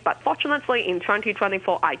interest rate. But fortunately, in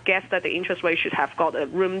 2024, I guess that the interest rate should have got a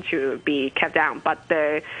room to be kept down. But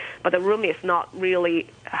the room is not really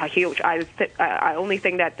huge. I only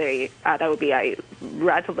think that there will be a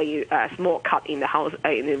relatively small cut in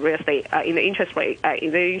the real estate in the interest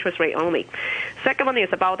rate only. Second one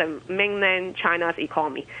is about the mainland China's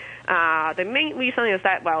economy. The main reason is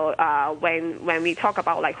that, when we talk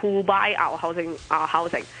about who buy our housing,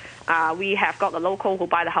 we have got the local who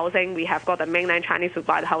buy the housing. We have got the mainland Chinese who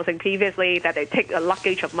buy the housing previously, that they take a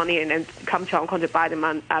luggage of money and then come to Hong Kong to buy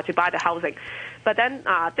the housing. But then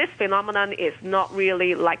this phenomenon is not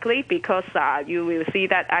really likely, because you will see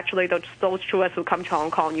that actually those tourists who come to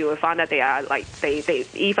Hong Kong, you will find that they are they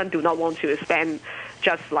even do not want to spend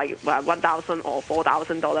just like $1,000 or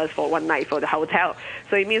 $4,000 for one night for the hotel.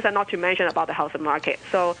 So it means that not to mention about the housing market.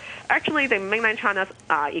 So actually, the mainland China's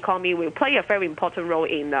economy will play a very important role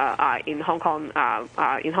in Hong Kong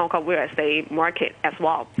real estate market as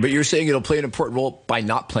well. But you're saying it'll play an important role by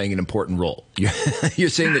not playing an important role. You're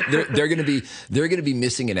saying that they're going to be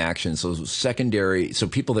missing in action. So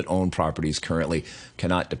people that own properties currently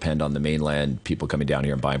cannot depend on the mainland people coming down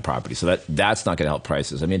here and buying property. So that's not going to help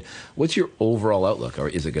prices. I mean, what's your overall outlook? Or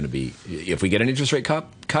is it going to be, if we get an interest rate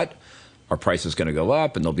cut, are prices going to go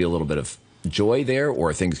up and there'll be a little bit of joy there, or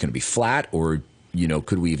are things going to be flat, or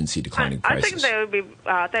could we even see declining prices? I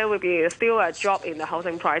think there will be still a drop in the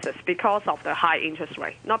housing prices because of the high interest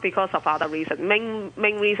rate, not because of other reasons. Main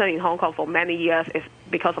reason in Hong Kong for many years is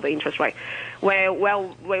because of the interest rate.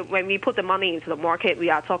 When we put the money into the market, we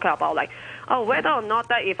are talking about whether or not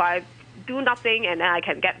that if I do nothing and then I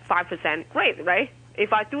can get 5%, great, right?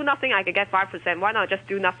 If I do nothing, I can get 5%. Why not just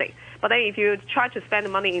do nothing? But then if you try to spend the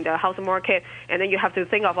money in the housing market, and then you have to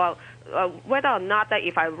think about whether or not that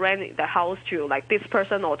if I rent the house to this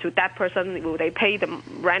person or to that person, will they pay the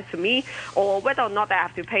rent to me? Or whether or not I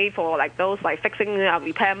have to pay for those fixing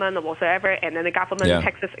repairment or whatsoever, and then the government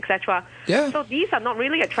taxes, etc. Yeah. So these are not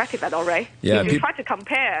really attractive at all, right? Yeah. If you try to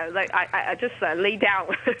compare, I just lay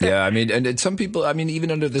down. Yeah, and some people, even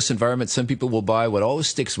under this environment, some people will buy. What always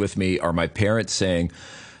sticks with me are my parents saying,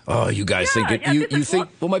 "Oh, you guys think you think?"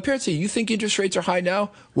 Well, my parents say, "You think interest rates are high now?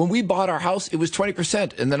 When we bought our house, it was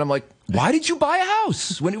 20%." And then I'm like, "Why did you buy a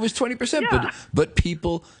house when it was 20%?" Yeah. But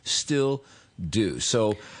people still do.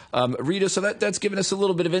 So, Rita, so that's given us a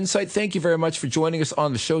little bit of insight. Thank you very much for joining us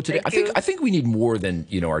on the show today. I think we need more than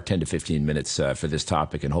our 10 to 15 minutes for this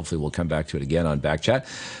topic, and hopefully we'll come back to it again on Backchat.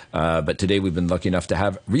 But today we've been lucky enough to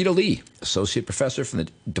have Rita Lee, Associate Professor from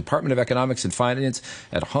the Department of Economics and Finance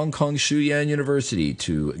at Hong Kong Shu-Yan University,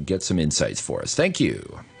 to get some insights for us. Thank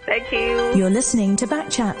you. Thank you. You're listening to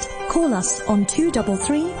Backchat. Call us on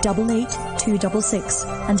 233 88 266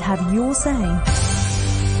 and have your say.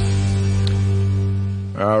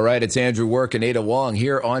 All right, it's Andrew Work and Ada Wong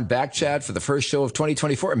here on Backchat for the first show of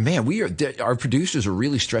 2024. Man, our producers are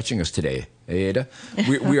really stretching us today, Ada.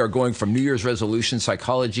 We are going from New Year's resolution,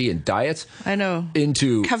 psychology, and diets. I know.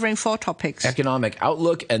 Into covering 4 topics. Economic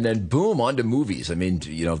outlook, and then boom, onto movies. I mean,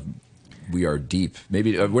 we are deep.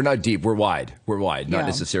 Maybe we're not deep. We're wide. Not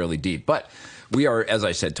necessarily deep, but we are, as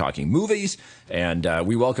I said, talking movies. And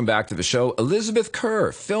we welcome back to the show Elizabeth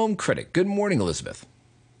Kerr, film critic. Good morning, Elizabeth.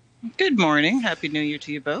 Good morning. Happy New Year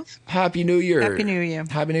to you both. Happy New Year. Happy New Year.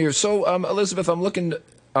 Happy New Year. So, Elizabeth, I'm looking.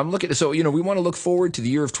 So, we want to look forward to the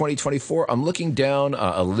year of 2024. I'm looking down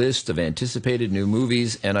a list of anticipated new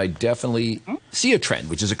movies, and I definitely see a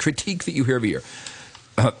trend, which is a critique that you hear every year.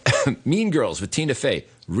 Mean Girls with Tina Fey,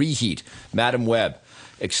 Reheat, Madam Web,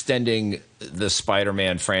 extending the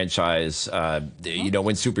Spider-Man franchise. When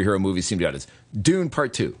superhero movies seem to do this. Dune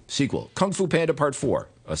Part 2, sequel. Kung Fu Panda Part 4,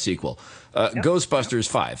 a sequel. Ghostbusters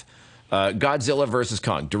 5. Godzilla versus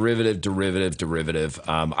Kong, derivative.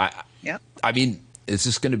 I mean, is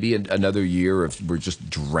this going to be another year of we're just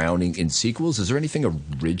drowning in sequels? Is there anything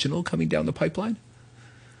original coming down the pipeline?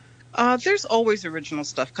 There's always original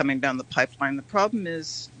stuff coming down the pipeline. The problem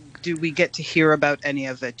is, do we get to hear about any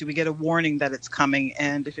of it? Do we get a warning that it's coming?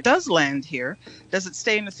 And if it does land here, does it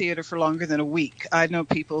stay in the theater for longer than a week? I know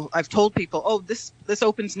I've told people, oh, this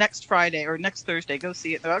opens next Friday or next Thursday, go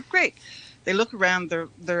see it. They're like, great. They look around, I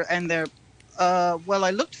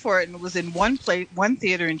looked for it and it was in one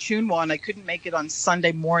theater in Chunwa, and I couldn't make it on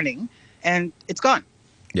Sunday morning, and it's gone.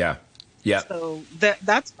 Yeah. So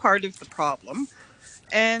that's part of the problem.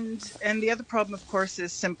 And the other problem, of course,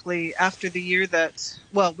 is simply after the year that,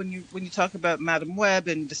 when you talk about Madam Web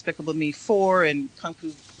and Despicable Me 4 and Kung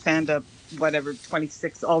Fu Panda,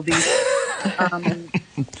 26, all these.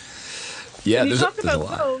 When you talk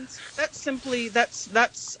about those,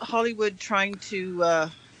 that's Hollywood trying to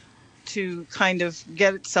kind of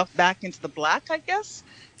get itself back into the black, I guess.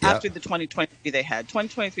 Yeah. After the 2023 they had.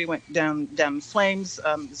 2023 went down in flames.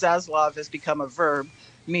 Zaslav has become a verb,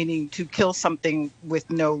 meaning to kill something with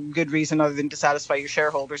no good reason other than to satisfy your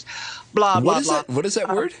shareholders. Blah, blah, blah. What is that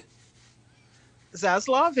word?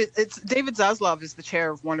 Zaslav? It's David Zaslav is the chair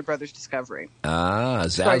of Warner Brothers Discovery. Ah,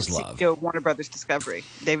 Zaslav. CEO of Warner Brothers Discovery,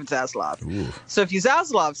 David Zaslav. Ooh. So if you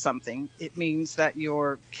Zaslav something, it means that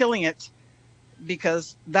you're killing it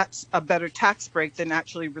because that's a better tax break than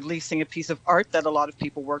actually releasing a piece of art that a lot of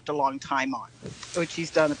people worked a long time on, which he's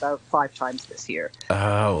done about 5 times this year.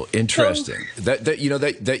 Oh, interesting.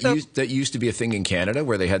 That used to be a thing in Canada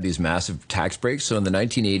where they had these massive tax breaks. So in the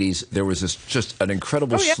 1980s, there was just an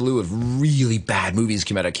incredible slew of really bad movies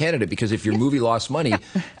came out of Canada because if your movie lost money,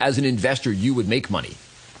 as an investor, you would make money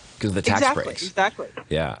because of the tax breaks. Exactly.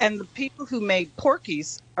 Yeah. And the people who made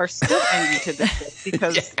Porky's are still angry to this day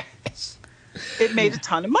because it made a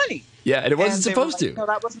ton of money. Yeah, and it wasn't supposed to. No,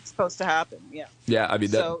 that wasn't supposed to happen. Yeah. Yeah, I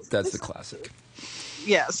mean, that's the classic.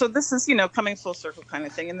 Yeah, so this is, coming full circle kind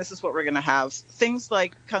of thing, and this is what we're going to have. Things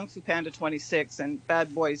like Kung Fu Panda 26 and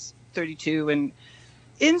Bad Boys 32 and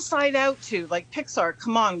Inside Out 2, like Pixar,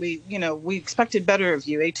 come on, we expected better of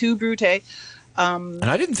you, Et tu, Brute? And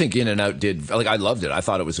I didn't think In and Out did, I loved it. I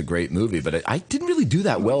thought it was a great movie, but I didn't really do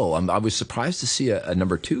that well. I was surprised to see a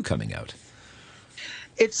number 2 coming out.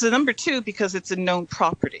 It's the number 2 because it's a known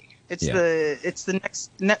property. It's the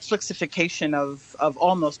next Netflixification of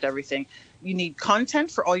almost everything. You need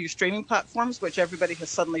content for all your streaming platforms, which everybody has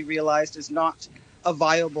suddenly realized is not a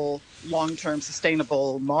viable, long-term,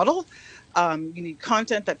 sustainable model. You need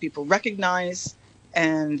content that people recognize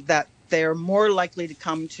and that they're more likely to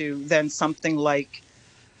come to than something like,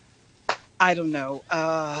 I don't know.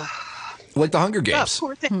 Like The Hunger Games.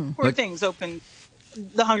 Poor Things opened.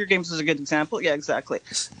 The Hunger Games was a good example. Yeah, exactly.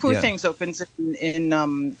 Poor Things opens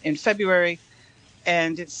in February,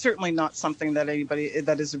 and it's certainly not something that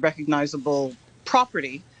that is a recognizable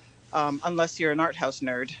property, unless you're an art house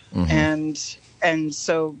nerd. Mm-hmm. And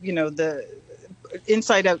so the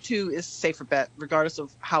Inside Out 2 is a safer bet, regardless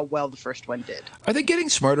of how well the first one did. Are they getting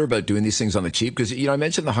smarter about doing these things on the cheap? Because I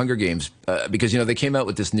mentioned The Hunger Games because they came out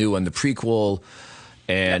with this new one, the prequel.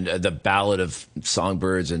 And the Ballad of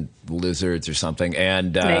Songbirds and Lizards or something.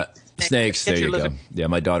 And Snakes. There you go. Yeah,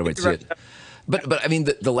 my daughter went to see it. But I mean,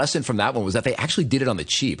 the lesson from that one was that they actually did it on the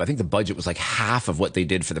cheap. I think the budget was like half of what they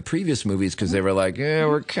did for the previous movies because they were like,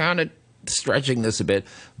 we're kind of stretching this a bit.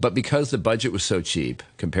 But because the budget was so cheap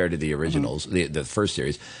compared to the originals, the first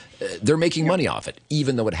series, they're making money off it,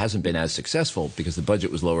 even though it hasn't been as successful because the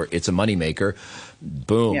budget was lower. It's a moneymaker.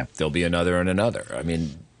 Boom. There'll be another and another. I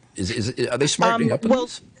mean... Are they smartening up on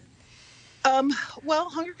this? Well,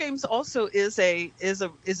 Hunger Games also is a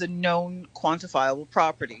known quantifiable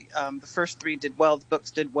property. The first 3 did well. The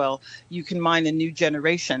books did well. You can mine a new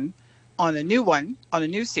generation on a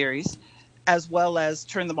new series, as well as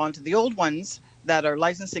turn them on to the old ones that are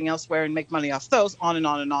licensing elsewhere and make money off those. On and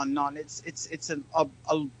on and on and on. It's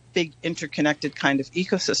a big interconnected kind of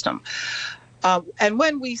ecosystem. And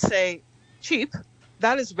when we say cheap,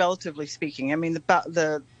 that is relatively speaking. I mean,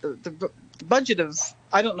 the budget of,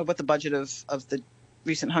 I don't know what the budget of the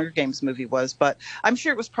recent Hunger Games movie was, but I'm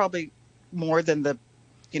sure it was probably more than the,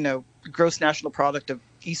 gross national product of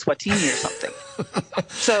Eswatini or something.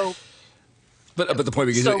 So, but the point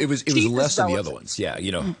is, it was less than the other ones. Yeah,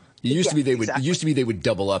 It used to be they would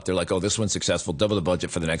double up. They're like, oh, this one's successful, double the budget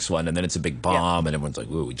for the next one, and then it's a big bomb, and everyone's like,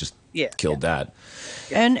 ooh, we just killed that.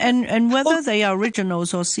 And whether they are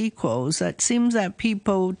originals or sequels, it seems that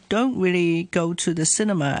people don't really go to the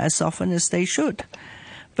cinema as often as they should.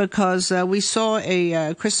 Because we saw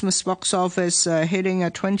a Christmas box office hitting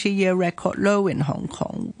a 20-year record low in Hong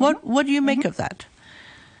Kong. What do you make of that?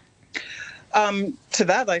 To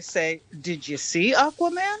that I say, did you see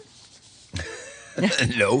Aquaman?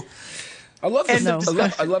 No. I love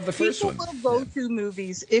the first one. People will go to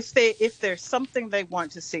movies if there's something they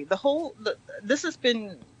want to see.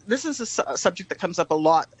 This is a subject that comes up a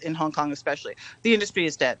lot in Hong Kong, especially. The industry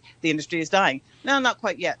is dead. The industry is dying. No, not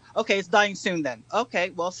quite yet. Okay, it's dying soon then. Okay,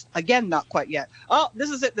 well, again, not quite yet. Oh, this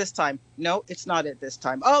is it this time. No, it's not it this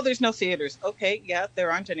time. Oh, there's no theaters. Okay, yeah,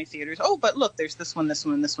 there aren't any theaters. Oh, but look, there's this one,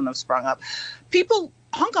 and this one have sprung up.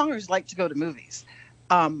 Hong Kongers like to go to movies.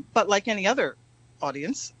 But like any other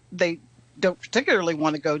audience, they don't particularly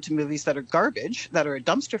want to go to movies that are garbage, that are a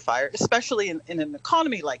dumpster fire, especially in an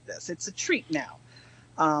economy like this. It's a treat now.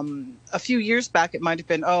 A few years back, it might have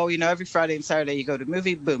been, every Friday and Saturday you go to a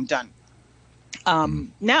movie, boom, done.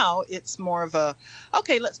 Now it's more of a,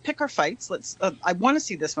 okay, let's pick our fights. I want to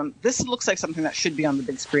see this one. This looks like something that should be on the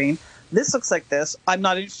big screen. This looks like this. I'm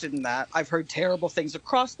not interested in that. I've heard terrible things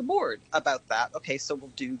across the board about that. Okay, so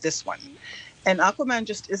we'll do this one. And Aquaman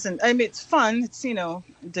just isn't, I mean, it's fun. It's,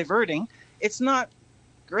 diverting. It's not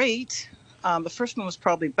great. The first one was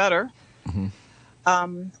probably better. Mm-hmm.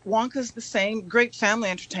 Wonka's the same, great family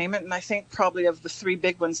entertainment, and I think probably of the 3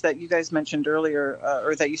 big ones that you guys mentioned earlier,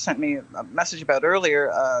 or that you sent me a message about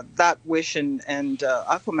earlier, that Wish and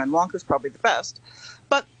Aquaman, Wonka's probably the best,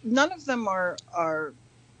 but none of them are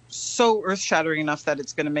so earth-shattering enough that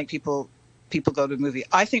it's going to make people people go to a movie.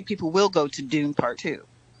 I think people will go to Dune Part 2.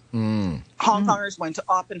 Hong Kongers went to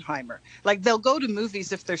Oppenheimer. Like, they'll go to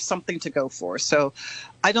movies if there's something to go for. So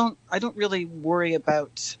I don't really worry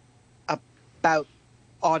about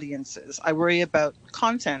audiences. I worry about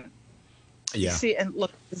content. Yeah. You see, and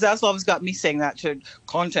look, Zaslav's got me saying that to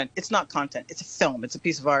content. It's not content. It's a film. It's a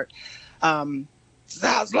piece of art.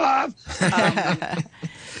 Zaslav!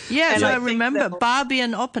 Yes, I remember Barbie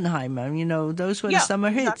and Oppenheimer. You know, those were the summer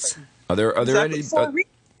hits. Are there any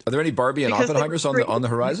Barbie and Oppenheimers on the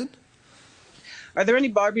horizon? Are there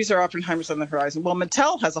any Barbies or Oppenheimers on the horizon? Well,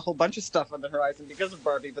 Mattel has a whole bunch of stuff on the horizon because of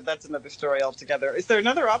Barbie, but that's another story altogether. Is there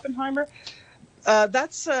another Oppenheimer?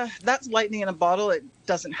 That's lightning in a bottle. It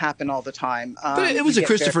doesn't happen all the time. But it was a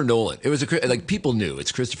Christopher Nolan. It was like, people knew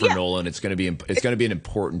it's Christopher Nolan. It's going to be an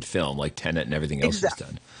important film, like Tenet and everything else he's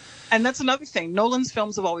done. And that's another thing. Nolan's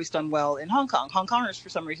films have always done well in Hong Kong. Hong Kongers, for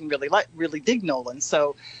some reason, really dig Nolan.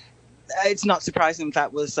 So it's not surprising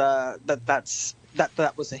that was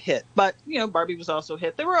that was a hit. But Barbie was also a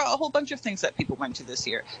hit. There were a whole bunch of things that people went to this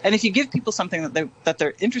year. And if you give people something that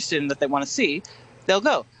they're interested in, that they want to see, they'll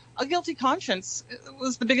go. A Guilty Conscience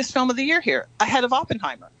was the biggest film of the year here, ahead of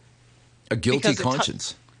Oppenheimer. A Guilty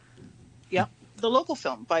Conscience. Yeah, the local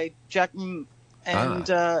film by Jack, and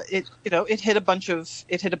it hit a bunch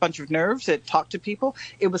of nerves. It talked to people.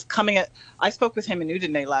 It was coming at. I spoke with him in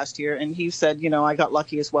Udine last year, and he said, I got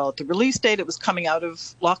lucky as well at the release date. It was coming out of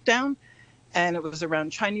lockdown, and it was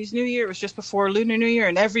around Chinese New Year. It was just before Lunar New Year,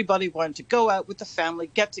 and everybody wanted to go out with the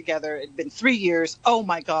family, get together. It'd been 3 years. Oh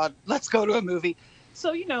my God, let's go to a movie.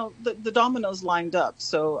 So, the dominoes lined up.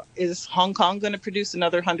 So is Hong Kong going to produce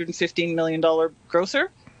another $115 million grosser?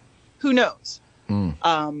 Who knows? Who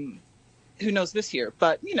knows this year?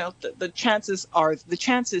 But, the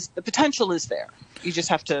potential is there. You just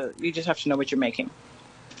have to know what you're making.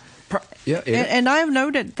 Yeah. And I've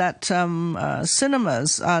noted that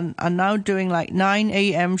cinemas are now doing like 9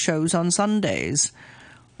 a.m. shows on Sundays.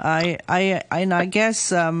 I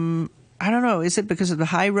guess... I don't know. Is it because of the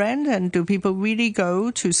high rent? And do people really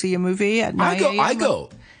go to see a movie at 9 a.m.? I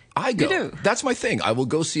go. You do? That's my thing. I will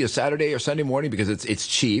go see a Saturday or Sunday morning because it's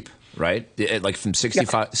cheap, right? Like from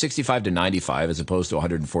 65 to 95 as opposed to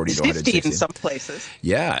 140 to 160. 50 in some places.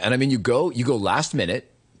 Yeah. And I mean, you go last minute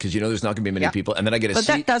because there's not going to be many people, and then I get a seat.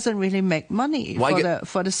 But that doesn't really make money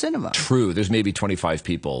for the cinema. True. There's maybe 25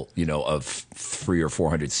 people, of 300 or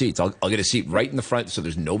 400 seats. I'll get a seat right in the front, so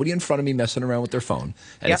there's nobody in front of me messing around with their phone,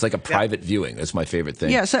 and it's like a private viewing. That's my favorite thing.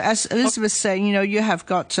 Yeah. So as Elizabeth was saying, you have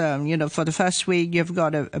got, for the first week, you've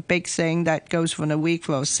got a big thing that goes for a week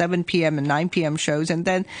for 7 p.m. and 9 p.m. shows, and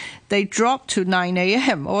then they drop to 9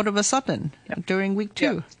 a.m. all of a sudden during week 2.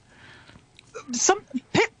 Yeah.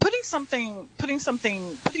 Putting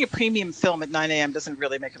a premium film at 9 a.m. doesn't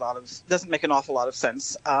make an awful lot of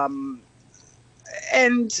sense.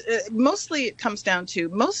 And mostly it comes down to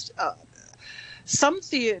some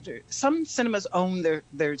cinemas own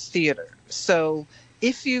their theater. So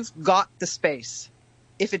if you've got the space,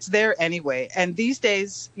 if it's there anyway, and these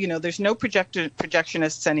days, there's no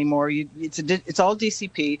projectionists anymore. It's all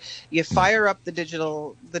DCP. You fire up the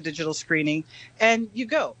digital screening, and you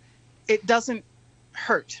go. It doesn't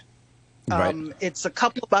hurt. Right. It's a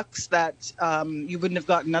couple of bucks that you wouldn't have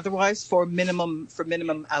gotten otherwise for minimum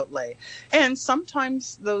outlay. And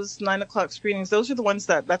sometimes those 9 o'clock screenings, those are the ones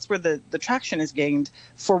that's where the traction is gained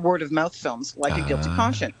for word of mouth films like A Guilty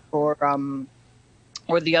Conscience or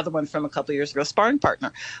the other one from a couple of years ago, Sparring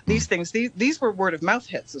Partner. These things, these were word of mouth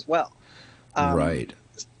hits as well. Right.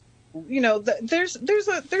 There's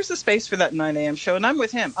a space for that 9 a.m. show, and I'm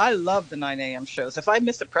with him. I love the 9 a.m. shows. If I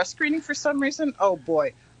miss a press screening for some reason, oh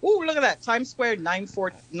boy, look at that, Times Square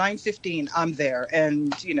 9:15, I'm there,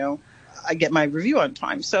 and I get my review on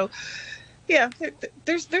time. So yeah,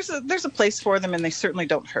 there's a place for them, and they certainly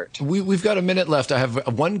don't hurt. We've got a minute left. I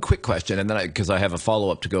have one quick question, and then because I have a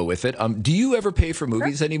follow up to go with it. Do you ever pay for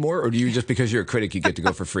movies anymore, or do you just because you're a critic you get to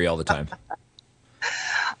go for free all the time?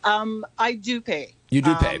 I do pay. You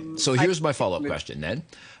do pay. So here's my follow-up question then.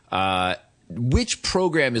 Which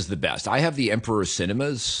program is the best? I have the Emperor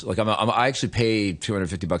Cinemas. Like I actually pay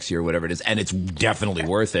 $250 a year, whatever it is, and it's definitely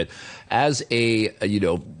worth it. As a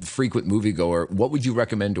frequent moviegoer, what would you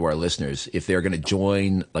recommend to our listeners if they're going to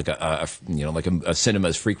join like a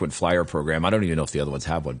cinemas frequent flyer program? I don't even know if the other ones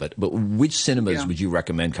have one, but which cinemas would you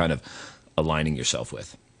recommend kind of aligning yourself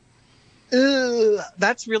with?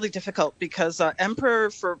 That's really difficult because Emperor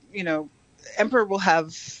will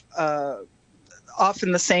have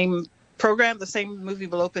often the same program. The same movie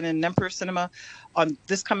will open in Emperor Cinema on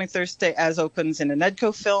this coming Thursday as opens in an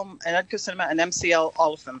Edco Cinema, and MCL,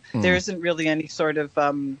 all of them. There isn't really any sort of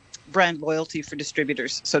brand loyalty for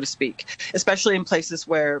distributors, so to speak, especially in places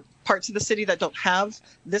where parts of the city that don't have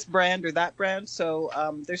this brand or that brand. So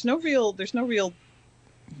there's no real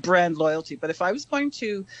brand loyalty. But if I was going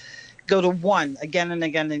to go to one again and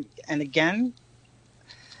again and again,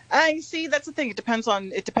 I see that's the thing. It depends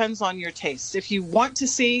on your taste. If you want to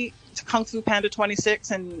see Kung Fu Panda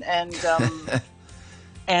 26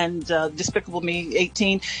 and Despicable Me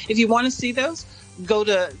 18, if you want to see those, go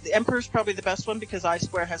to the Emperor's probably the best one because I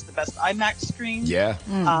Square has the best IMAX screen. Yeah.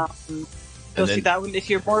 Go see that one. If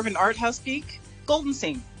you're more of an art house geek, Golden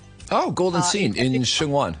Scene. Oh, Golden Scene in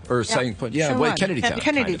Sheungwan or Sang Point. Yeah, well, Kennedy Town.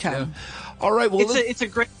 Kennedy Town. Yeah. All right. Well, it's a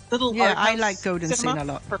great little. Yeah, art house I like Golden Scene a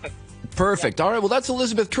lot. Perfect. All right. Well, that's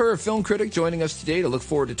Elizabeth Kerr, film critic, joining us today to look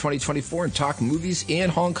forward to 2024 and talk movies in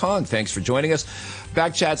Hong Kong. Thanks for joining us.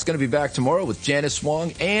 Backchat's going to be back tomorrow with Janice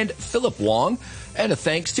Wong and Philip Wong. And a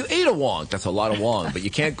thanks to Ada Wong. That's a lot of Wong, but you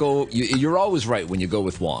can't go. You're always right when you go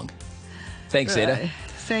with Wong. Thanks, Ada.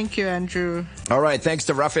 Thank you, Andrew. All right. Thanks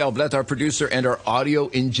to Raphael Blett, our producer, and our audio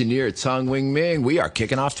engineer, Tsang Wing Ming. We are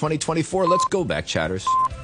kicking off 2024. Let's go, Backchatters.